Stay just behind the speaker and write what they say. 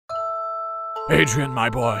Adrian, my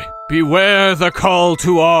boy, beware the call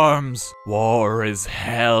to arms. War is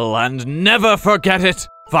hell, and never forget it.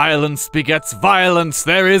 Violence begets violence.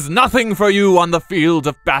 There is nothing for you on the field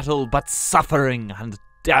of battle but suffering and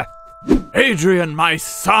death. Adrian, my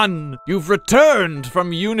son, you've returned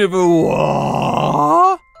from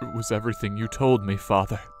Univer. It was everything you told me,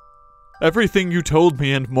 Father. Everything you told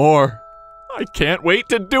me and more. I can't wait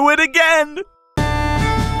to do it again!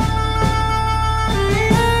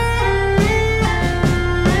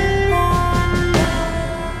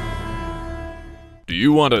 Do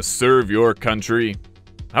you want to serve your country?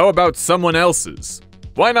 How about someone else's?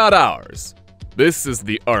 Why not ours? This is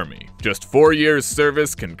the Army. Just 4 years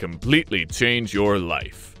service can completely change your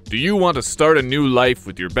life. Do you want to start a new life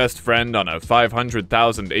with your best friend on a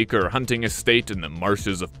 500,000-acre hunting estate in the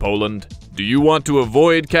marshes of Poland? Do you want to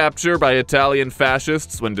avoid capture by Italian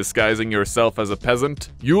fascists when disguising yourself as a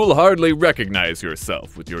peasant? You'll hardly recognize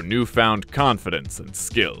yourself with your newfound confidence and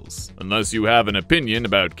skills, unless you have an opinion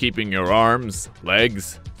about keeping your arms,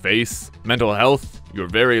 legs, face, mental health, your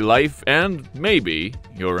very life, and maybe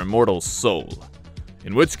your immortal soul.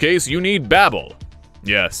 In which case you need Babbel.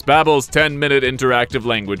 Yes, Babbel's 10-minute interactive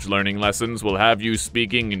language learning lessons will have you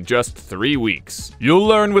speaking in just 3 weeks. You'll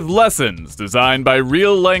learn with lessons designed by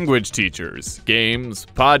real language teachers, games,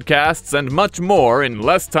 podcasts, and much more in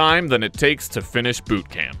less time than it takes to finish boot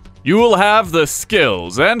camp. You will have the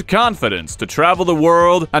skills and confidence to travel the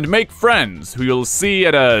world and make friends who you'll see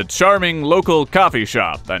at a charming local coffee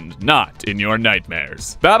shop and not in your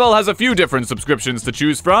nightmares. Babbel has a few different subscriptions to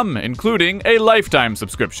choose from, including a lifetime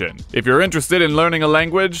subscription. If you're interested in learning a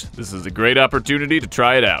language, this is a great opportunity to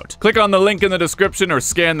try it out. Click on the link in the description or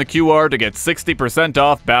scan the QR to get 60%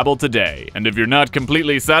 off Babbel today. And if you're not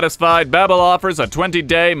completely satisfied, Babbel offers a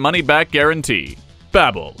 20-day money-back guarantee.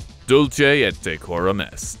 Babbel, dulce et decorum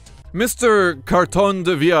est. Mr. Carton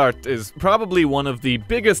de Wiart is probably one of the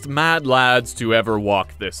biggest mad lads to ever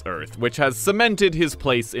walk this earth, which has cemented his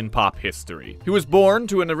place in pop history. He was born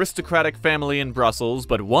to an aristocratic family in Brussels,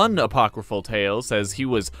 but one apocryphal tale says he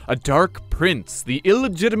was a dark prince, the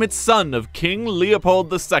illegitimate son of King Leopold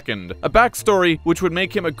II, a backstory which would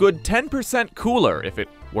make him a good 10% cooler if it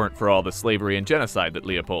weren't for all the slavery and genocide that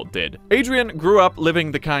Leopold did. Adrian grew up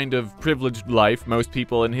living the kind of privileged life most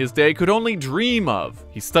people in his day could only dream of.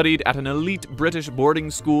 He studied at an elite British boarding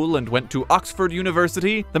school and went to Oxford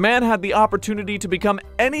University. The man had the opportunity to become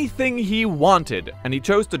anything he wanted, and he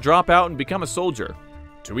chose to drop out and become a soldier.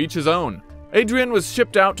 To each his own. Adrian was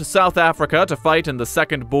shipped out to South Africa to fight in the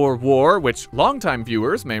Second Boer War, which longtime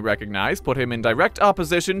viewers may recognize put him in direct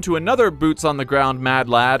opposition to another boots-on-the-ground mad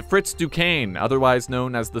lad, Fritz Duquesne, otherwise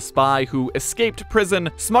known as the spy who escaped prison,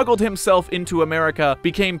 smuggled himself into America,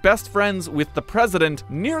 became best friends with the president,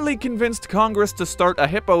 nearly convinced Congress to start a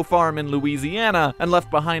hippo farm in Louisiana, and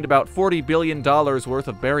left behind about $40 billion worth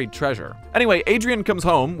of buried treasure. Anyway, Adrian comes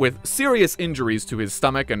home with serious injuries to his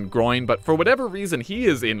stomach and groin, but for whatever reason, he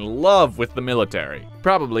is in love with the military.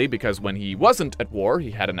 Probably because when he wasn't at war, he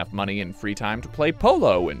had enough money and free time to play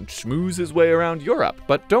polo and schmooze his way around Europe.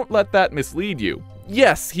 But don't let that mislead you.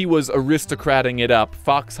 Yes, he was aristocrating it up,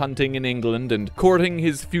 fox hunting in England and courting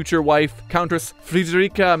his future wife, Countess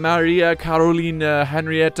Friedricha Maria Carolina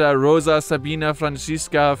Henrietta Rosa Sabina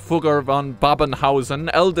Franziska Fugger von Babenhausen,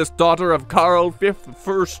 eldest daughter of Karl V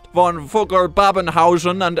Fürst von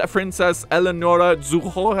Fugger-Babenhausen and Princess Eleonora zu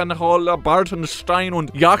Hohenzollern-Bartenstein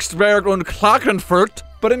und Jagstberg und Klagenfurt.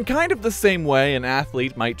 But in kind of the same way an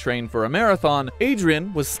athlete might train for a marathon,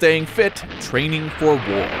 Adrian was staying fit, training for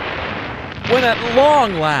war. When at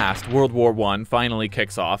long last World War I finally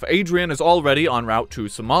kicks off, Adrian is already en route to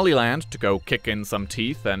Somaliland to go kick in some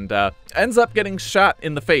teeth and ends up getting shot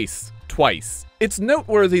in the face twice. It's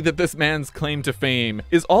noteworthy that this man's claim to fame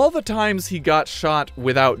is all the times he got shot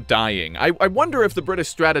without dying. I wonder if the British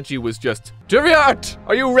strategy was just, "De Wiart,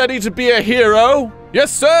 are you ready to be a hero?"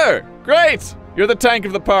 "Yes, sir." "Great. You're the tank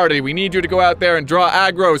of the party. We need you to go out there and draw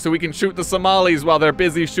aggro so we can shoot the Somalis while they're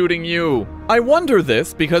busy shooting you." I wonder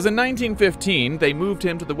this because in 1915, they moved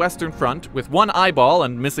him to the Western Front with one eyeball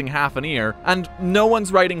and missing half an ear, and no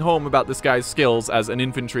one's writing home about this guy's skills as an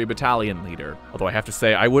infantry battalion leader. Although I have to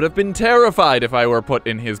say, I would have been terrified if I were put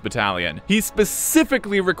in his battalion. He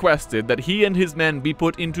specifically requested that he and his men be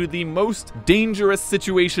put into the most dangerous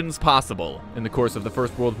situations possible. In the course of the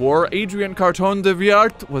First World War, Adrian Carton de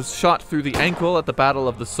Wiart was shot through the ankle at the Battle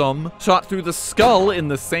of the Somme, shot through the skull in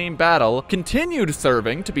the same battle, continued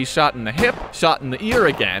serving to be shot in the hip, shot in the ear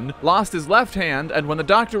again, lost his left hand, and when the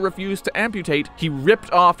doctor refused to amputate, he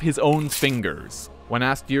ripped off his own fingers. When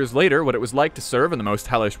asked years later what it was like to serve in the most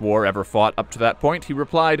hellish war ever fought up to that point, he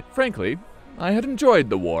replied, "Frankly, I had enjoyed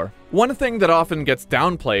the war." One thing that often gets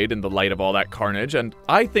downplayed in the light of all that carnage, and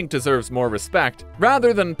I think deserves more respect,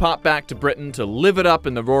 rather than pop back to Britain to live it up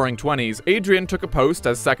in the Roaring Twenties, Adrian took a post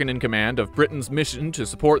as second-in-command of Britain's mission to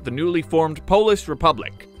support the newly formed Polish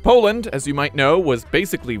Republic. Poland, as you might know, was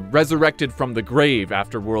basically resurrected from the grave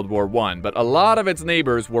after World War I, but a lot of its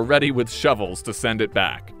neighbors were ready with shovels to send it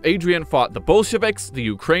back. Adrian fought the Bolsheviks, the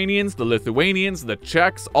Ukrainians, the Lithuanians, the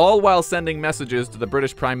Czechs, all while sending messages to the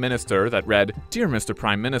British Prime Minister that read, "Dear Mr.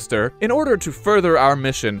 Prime Minister, in order to further our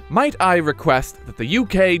mission, might I request that the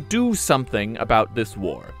UK do something about this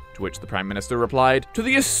war?" To which the Prime Minister replied, "To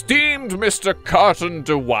the esteemed Mr. Carton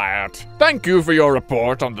de Wiart, thank you for your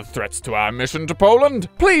report on the threats to our mission to Poland.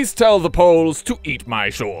 Please tell the Poles to eat my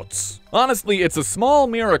shorts." Honestly, it's a small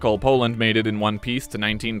miracle Poland made it in one piece to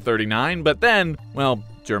 1939, but then, well,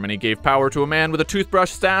 Germany gave power to a man with a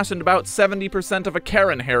toothbrush stash and about 70% of a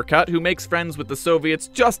Karen haircut who makes friends with the Soviets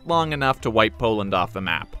just long enough to wipe Poland off the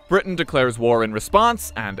map. Britain declares war in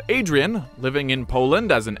response, and Adrian, living in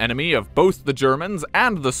Poland as an enemy of both the Germans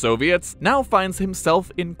and the Soviets, now finds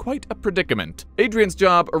himself in quite a predicament. Adrian's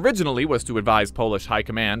job originally was to advise Polish high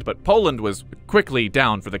command, but Poland was quickly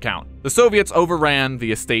down for the count. The Soviets overran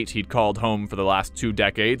the estate he'd called home for the last 2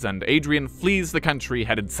 decades, and Adrian flees the country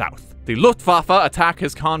headed south. The Luftwaffe attack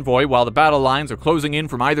his convoy while the battle lines are closing in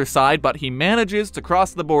from either side, but he manages to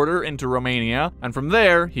cross the border into Romania, and from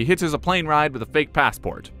there, he hitches a plane ride with a fake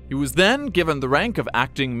passport. He was then given the rank of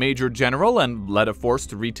acting Major General and led a force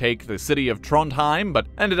to retake the city of Trondheim, but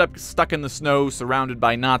ended up stuck in the snow surrounded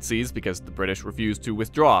by Nazis because the British refused to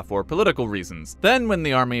withdraw for political reasons. Then, when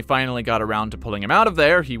the army finally got around to pulling him out of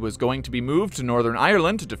there, he was going to be moved to Northern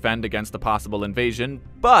Ireland to defend against a possible invasion,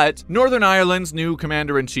 but Northern Ireland's new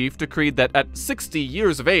commander-in-chief decreed that at 60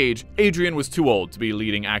 years of age, Adrian was too old to be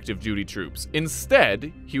leading active duty troops.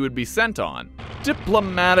 Instead, he would be sent on a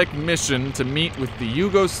diplomatic mission to meet with the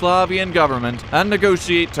Yugoslavian government and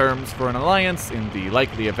negotiate terms for an alliance in the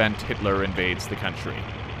likely event Hitler invades the country.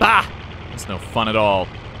 Bah! It's no fun at all.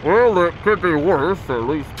 Well, it could be worse, at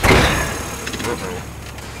least.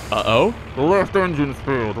 Uh-oh? The left engine's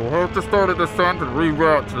failed. We'll have to start a descent and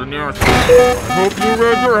reroute to the nearest. I hope you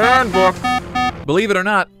read your handbook. Believe it or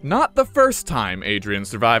not the first time Adrian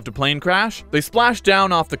survived a plane crash. They splashed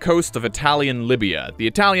down off the coast of Italian Libya. The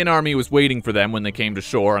Italian army was waiting for them when they came to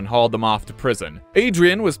shore and hauled them off to prison.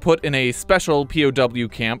 Adrian was put in a special POW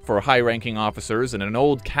camp for high-ranking officers in an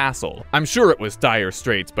old castle. I'm sure it was dire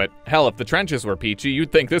straits, but hell, if the trenches were peachy,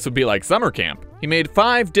 you'd think this would be like summer camp. He made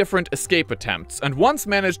 5 different escape attempts, and once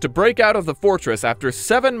managed to break out of the fortress after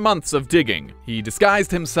 7 months of digging. He disguised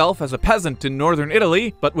himself as a peasant in northern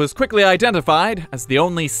Italy, but was quickly identified as the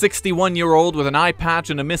only 61-year-old with an eye patch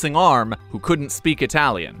and a missing arm who couldn't speak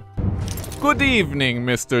Italian. Good evening,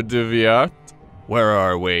 Mr. de Wiart. Where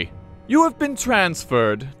are we? You have been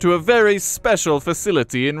transferred to a very special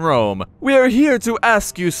facility in Rome. We are here to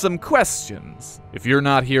ask you some questions. If you're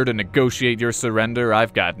not here to negotiate your surrender,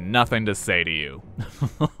 I've got nothing to say to you.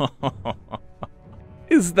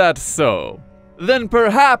 Is that so? Then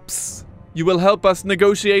perhaps you will help us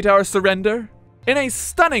negotiate our surrender? In a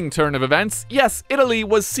stunning turn of events, yes, Italy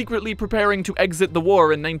was secretly preparing to exit the war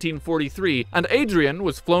in 1943, and Adrian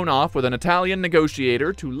was flown off with an Italian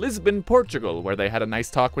negotiator to Lisbon, Portugal, where they had a nice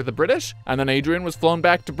talk with the British, and then Adrian was flown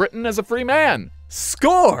back to Britain as a free man.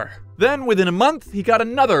 Score! Then, within a month, he got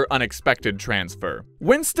another unexpected transfer.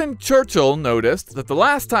 Winston Churchill noticed that the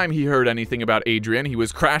last time he heard anything about Adrian, he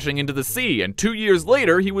was crashing into the sea, and 2 years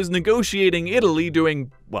later, he was negotiating Italy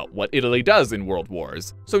doing, well, what Italy does in world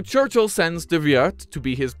wars. So Churchill sends de Wiart to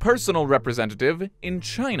be his personal representative in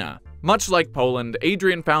China. Much like Poland,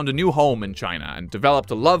 Adrian found a new home in China and developed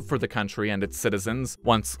a love for the country and its citizens,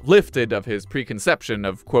 once lifted of his preconception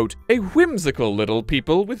of, quote, a whimsical little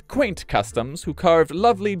people with quaint customs who carved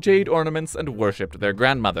lovely jade ornaments and worshipped their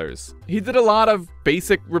grandmothers. He did a lot of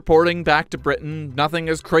basic reporting back to Britain, nothing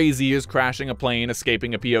as crazy as crashing a plane,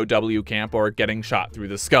 escaping a POW camp, or getting shot through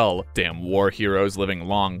the skull. Damn war heroes living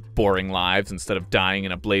long, boring lives instead of dying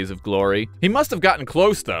in a blaze of glory. He must have gotten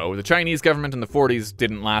close, though. The Chinese government in the 40s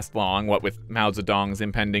didn't last long, what with Mao Zedong's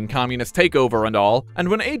impending communist takeover and all, and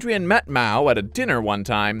when Adrian met Mao at a dinner one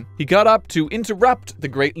time, he got up to interrupt the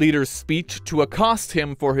great leader's speech to accost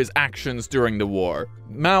him for his actions during the war.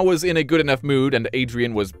 Mao was in a good enough mood and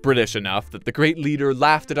Adrian was British enough that the great leader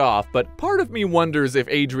laughed it off, but part of me wonders if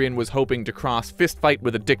Adrian was hoping to cross fistfight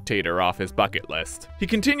with a dictator off his bucket list. He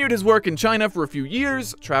continued his work in China for a few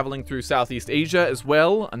years, traveling through Southeast Asia as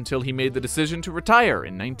well, until he made the decision to retire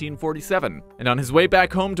in 1947. And on his way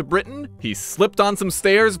back home to Britain, he slipped on some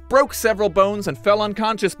stairs, broke several bones, and fell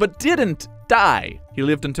unconscious, but didn't die. He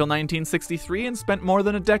lived until 1963 and spent more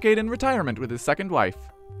than a decade in retirement with his second wife.